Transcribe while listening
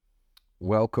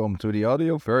Welcome to the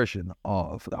audio version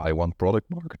of the I Want Product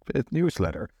Market Fit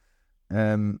newsletter.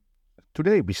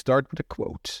 Today we start with a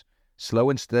quote. Slow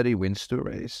and steady wins the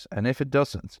race, and if it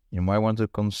doesn't, you might want to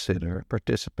consider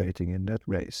participating in that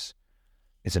race.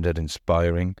 Isn't that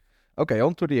inspiring? Okay,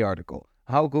 on to the article.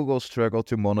 How Google struggled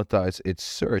to monetize its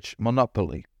search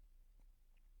monopoly.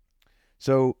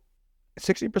 So,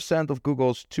 60% of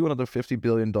Google's $250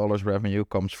 billion revenue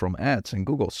comes from ads in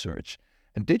Google search.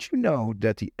 And did you know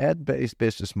that the ad-based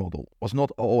business model was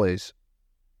not always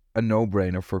a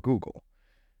no-brainer for Google?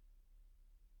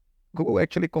 Google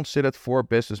actually considered 4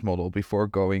 business models before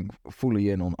going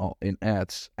fully in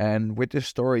ads. And with this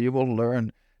story, you will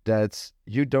learn that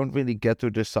you don't really get to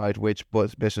decide which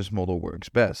business model works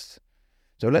best.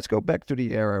 So let's go back to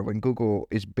the era when Google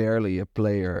is barely a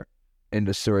player in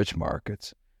the search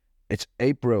market. It's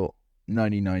April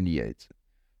 1998.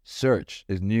 Search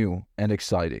is new and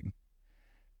exciting.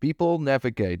 People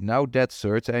navigate now-dead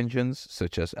search engines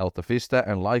such as AltaVista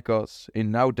and Lycos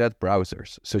in now-dead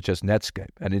browsers such as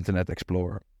Netscape and Internet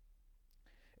Explorer.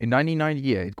 In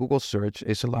 1998, Google Search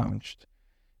is launched,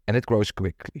 and it grows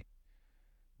quickly.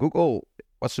 Google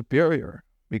was superior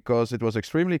because it was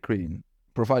extremely clean,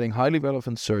 providing highly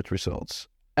relevant search results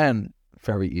and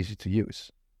very easy to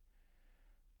use.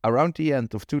 Around the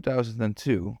end of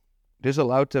 2002, this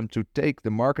allowed them to take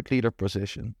the market leader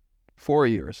position 4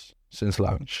 years since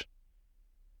launch.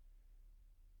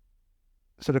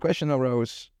 So the question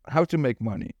arose, how to make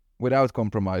money without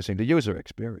compromising the user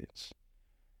experience.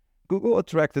 Google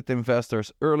attracted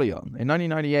investors early on. In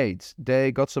 1998,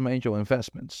 they got some angel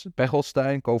investments.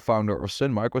 Pechelstein, co-founder of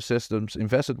Sun Microsystems,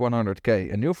 invested $100K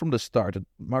and knew from the start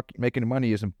that making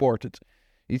money is important.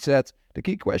 He said, the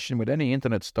key question with any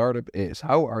internet startup is,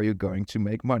 how are you going to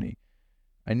make money?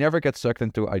 I never get sucked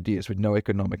into ideas with no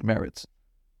economic merit.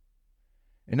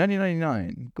 In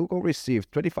 1999, Google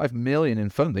received $25 million in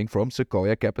funding from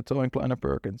Sequoia Capital and Kleiner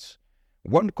Perkins.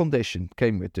 One condition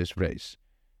came with this raise,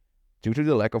 due to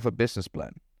the lack of a business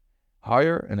plan.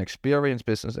 Hire an experienced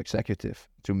business executive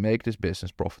to make this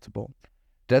business profitable.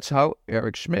 That's how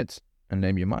Eric Schmidt, a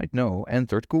name you might know,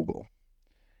 entered Google.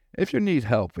 If you need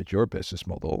help with your business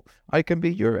model, I can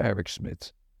be your Eric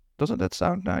Schmidt. Doesn't that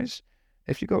sound nice?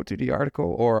 If you go to the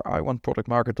article or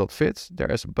iwantproductmarket.fit,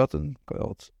 there is a button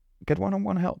called Get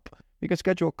One-on-One Help. You can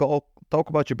schedule a call, talk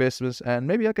about your business, and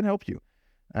maybe I can help you.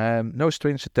 No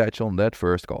strings attached on that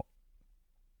first call.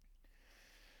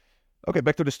 Okay,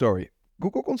 back to the story.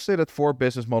 Google considered 4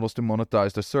 business models to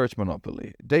monetize the search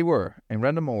monopoly. They were, in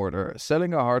random order,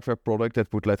 selling a hardware product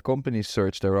that would let companies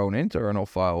search their own internal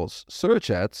files,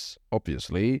 search ads,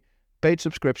 obviously, paid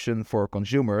subscription for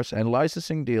consumers, and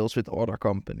licensing deals with other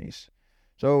companies.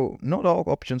 So, not all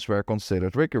options were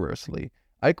considered rigorously.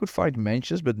 I could find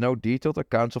mentions but no detailed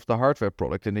accounts of the hardware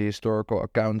product in the historical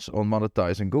accounts on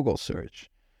monetizing Google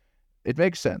search. It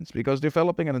makes sense, because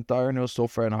developing an entire new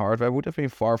software and hardware would have been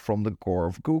far from the core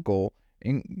of Google,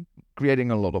 in creating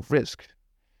a lot of risk.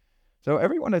 So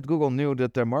everyone at Google knew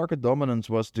that their market dominance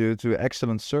was due to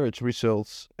excellent search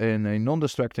results in a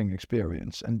non-distracting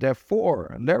experience, and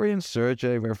therefore Larry and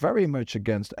Sergey were very much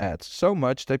against ads, so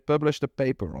much they published a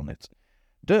paper on it.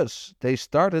 Thus, they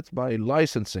started by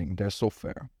licensing their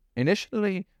software,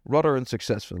 initially rather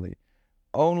unsuccessfully.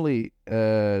 Only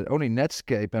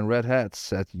Netscape and Red Hat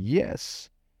said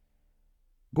yes.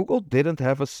 Google didn't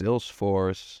have a sales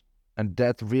force, and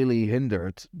that really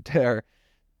hindered their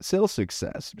sales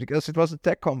success because it was a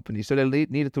tech company, so they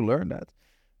needed to learn that.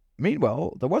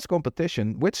 Meanwhile, there was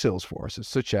competition with sales forces,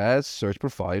 such as search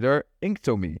provider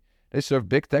Inktomi. They serve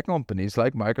big tech companies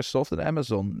like Microsoft and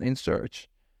Amazon in search.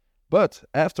 But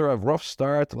after a rough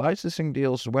start, licensing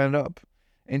deals went up.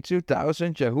 In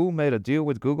 2000, Yahoo made a deal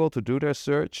with Google to do their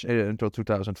search until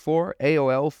 2004.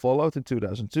 AOL followed in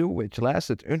 2002, which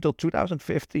lasted until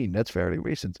 2015. That's very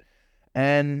recent.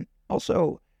 And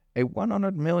also, a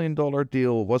 $100 million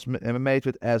deal was made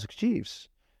with Ask Jeeves.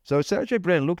 So Sergey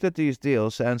Brin looked at these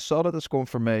deals and saw that as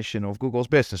confirmation of Google's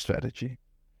business strategy.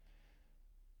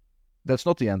 That's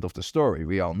not the end of the story,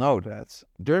 we all know that.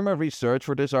 During my research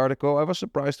for this article, I was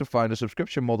surprised to find a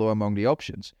subscription model among the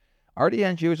options. Are the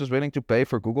end users willing to pay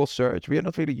for Google search? We are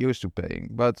not really used to paying,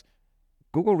 but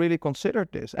Google really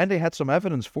considered this, and they had some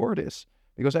evidence for this,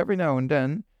 because every now and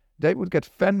then they would get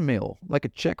fan mail, like a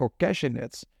check or cash in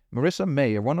it. Marissa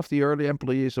Mayer, one of the early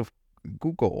employees of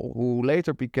Google, who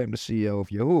later became the CEO of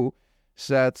Yahoo,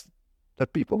 said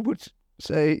that people would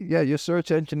say, yeah, your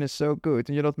search engine is so good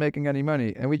and you're not making any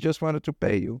money and we just wanted to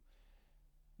pay you.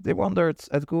 They wondered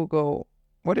at Google,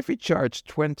 what if we charge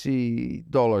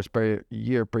 $20 per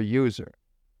year per user?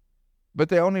 But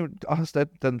they only asked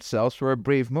that themselves for a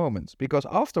brief moment, because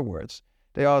afterwards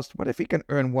They asked, what if we can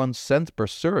earn 1 cent per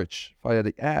search via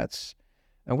the ads?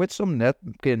 And with some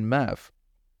napkin math,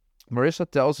 Marissa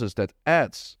tells us that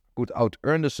ads could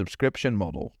out-earn the subscription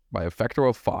model by a factor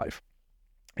of 5.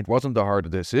 It wasn't a hard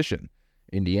decision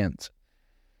in the end.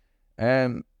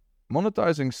 And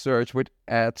monetizing search with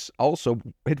ads also,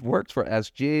 it worked for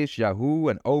SGs, Yahoo,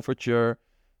 and Overture.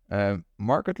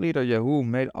 Market leader Yahoo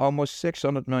made almost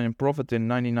 600 million profit in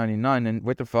 1999, and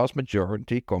with the vast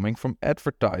majority coming from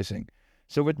advertising.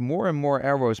 So with more and more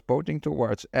arrows pointing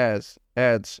towards ads,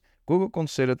 Google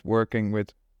considered working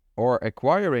with or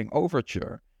acquiring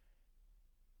Overture,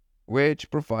 which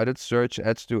provided search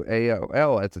ads to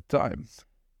AOL at the time.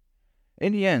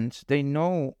 In the end, they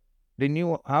knew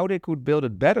how they could build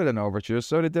it better than Overture,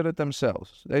 so they did it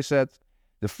themselves. They said,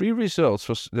 the free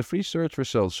search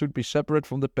results should be separate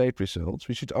from the paid results.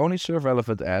 We should only serve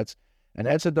relevant ads, and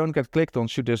ads that don't get clicked on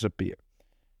should disappear.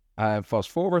 Fast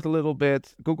forward a little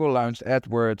bit, Google launched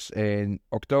AdWords in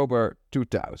October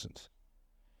 2000.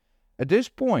 At this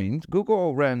point,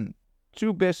 Google ran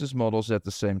 2 business models at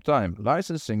the same time,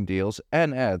 licensing deals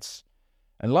and ads.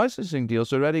 And licensing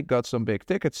deals already got some big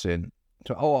tickets in,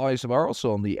 so all eyes were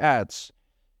also on the ads.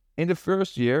 In the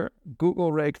first year,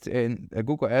 Google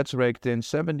Ads raked in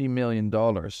 $70 million.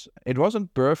 It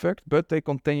wasn't perfect, but they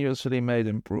continuously made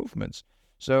improvements.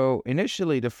 So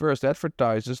initially, the first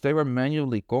advertisers, they were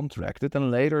manually contracted,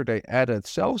 and later they added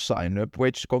self-sign-up,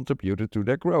 which contributed to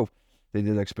their growth. They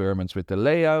did experiments with the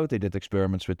layout, they did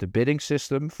experiments with the bidding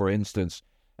system. For instance,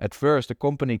 at first, the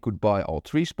company could buy all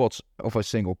 3 spots of a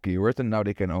single keyword, and now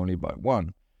they can only buy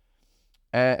 1.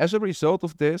 As a result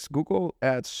of this, Google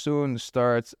Ads soon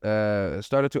started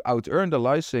to out-earn the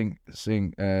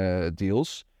licensing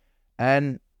deals,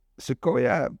 and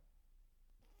Sequoia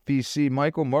VC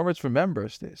Michael Moritz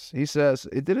remembers this. He says,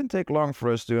 it didn't take long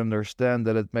for us to understand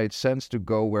that it made sense to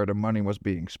go where the money was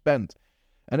being spent.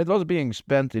 And it was being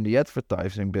spent in the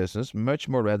advertising business much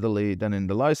more readily than in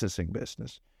the licensing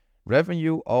business.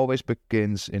 Revenue always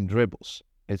begins in dribbles.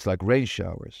 It's like rain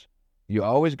showers. You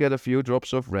always get a few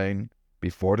drops of rain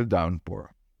before the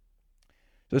downpour.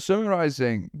 So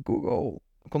summarizing, Google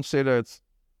considered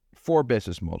 4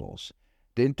 business models.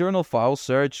 The internal file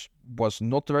search was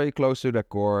not very close to the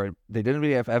core. They didn't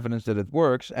really have evidence that it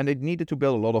works, and they needed to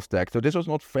build a lot of tech. So this was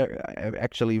not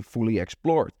actually fully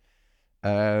explored.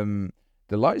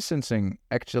 The licensing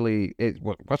actually it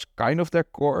was kind of their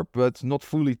core, but not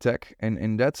fully tech. And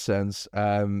in that sense,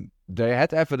 they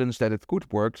had evidence that it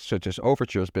could work, such as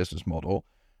Overture's business model.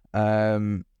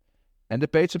 And the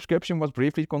paid subscription was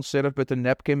briefly considered, but the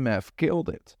napkin math killed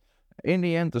it. In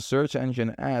the end, the search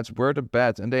engine ads were the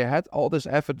bet, and they had all this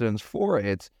evidence for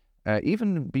it,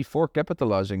 even before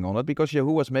capitalizing on it, because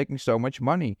Yahoo was making so much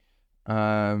money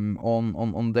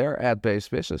on their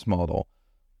ad-based business model.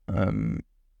 And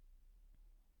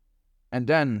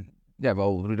then, the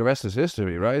rest is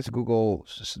history, right? Google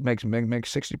makes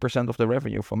 60% of the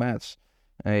revenue from ads.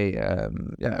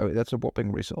 That's a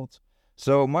whopping result.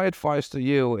 So my advice to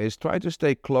you is try to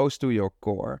stay close to your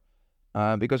core.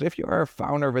 Because if you are a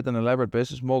founder with an elaborate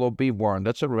business model, be warned,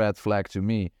 that's a red flag to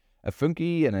me. A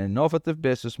funky and innovative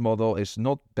business model is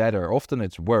not better. Often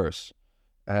it's worse.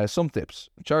 Some tips.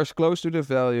 Charge close to the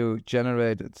value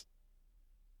generated.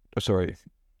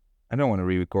 I don't want to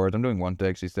re-record. I'm doing one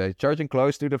take these days. Charging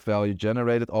close to the value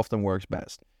generated often works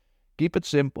best. Keep it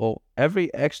simple.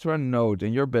 Every extra node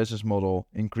in your business model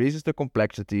increases the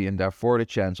complexity and therefore the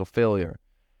chance of failure.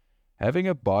 Having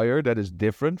a buyer that is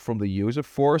different from the user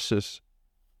forces...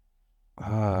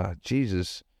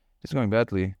 it's going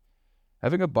badly.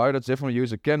 Having a buyer that's different from the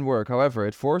user can work. However,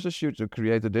 it forces you to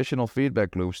create additional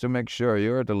feedback loops to make sure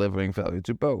you're delivering value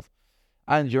to both.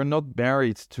 And you're not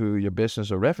married to your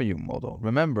business or revenue model.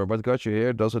 Remember, what got you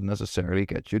here doesn't necessarily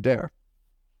get you there.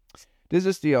 This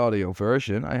is the audio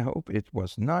version. I hope it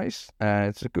was nice.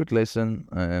 It's a good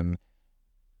listen.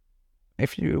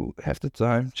 If you have the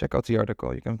time, check out the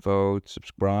article. You can vote,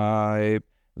 subscribe,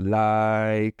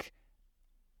 like.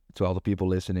 To all the people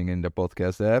listening in their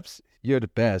podcast apps, you're the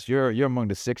best. You're among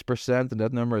the 6%, and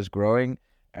that number is growing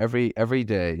every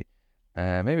day.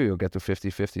 Maybe we'll get to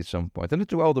 50-50 at some point. And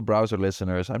to all the browser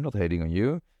listeners, I'm not hating on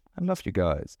you. I love you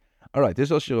guys. All right, this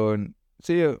was Jeroen.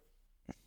 See you.